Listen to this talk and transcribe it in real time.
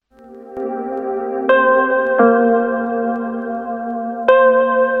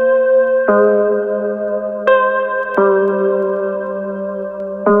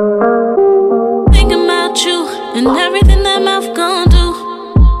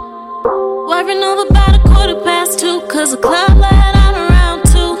There's a club light on around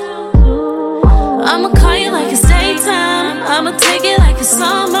 2. I'ma call you like it's daytime. I'ma take it like it's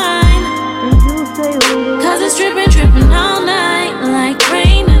all mine. Cause it's dripping, dripping all night, like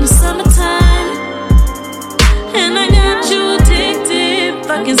rain in the summertime. And I got you addicted,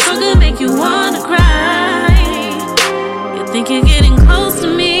 fucking so good, make you wanna cry. You think you're getting close to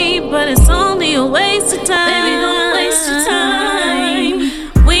me, but it's only a waste of time. Baby, don't waste your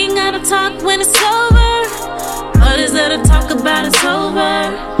time. We ain't gotta talk when it's over. What is there to talk about? It's over.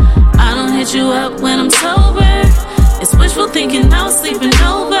 I don't hit you up when I'm sober. It's wishful thinking now it's sleeping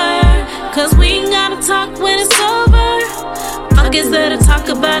over. Cause we ain't gotta talk when it's over. Fuck is there to talk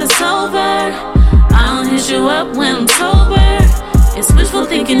about? It's over. I don't hit you up when I'm sober. It's wishful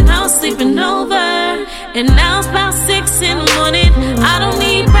thinking now it's sleeping over. And now it's about 6 in the morning. I don't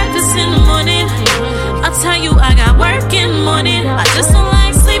need breakfast in the morning. I'll tell you I got work in the morning. I just don't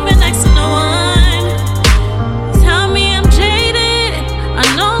like sleeping next to no one. Tell me I'm jaded. I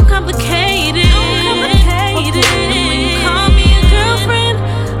know I'm complicated. When you call me a girlfriend,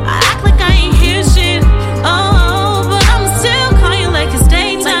 I act like I ain't hear shit. Oh, but I'ma still call you like it's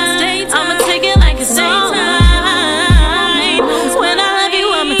daytime. I'ma take it like it's all mine. When I love you,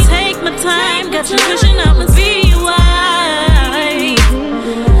 I'ma take my time. Got you pushing up my VY.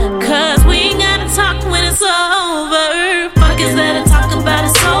 Cause we ain't gotta talk when it's over. Fuck is there to talk about?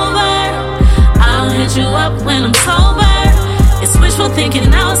 It's over. I'll hit you up when I'm sober. It's wishful thinking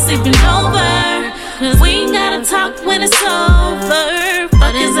now it's sleeping over. Cause we ain't gotta talk when it's over.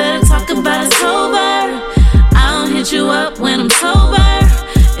 Fuck is there to talk about? It's over. I'll hit you up when I'm sober.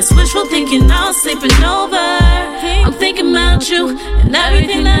 It's wishful thinking now I'm sleeping over. I'm thinking about you and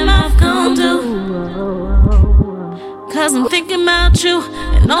everything that mouth gon' do. Cause I'm thinking about you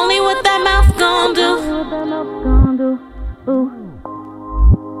and only what that mouth gon' do.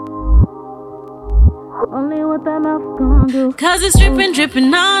 Only what that mouth gon' do. Cause it's dripping,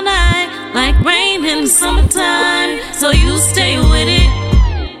 dripping all night, like rain in the summertime. So you stay with it.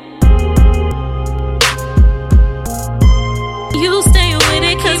 You stay with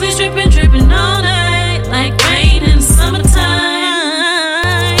it. Cause it's dripping, dripping all night, like rain in the summertime.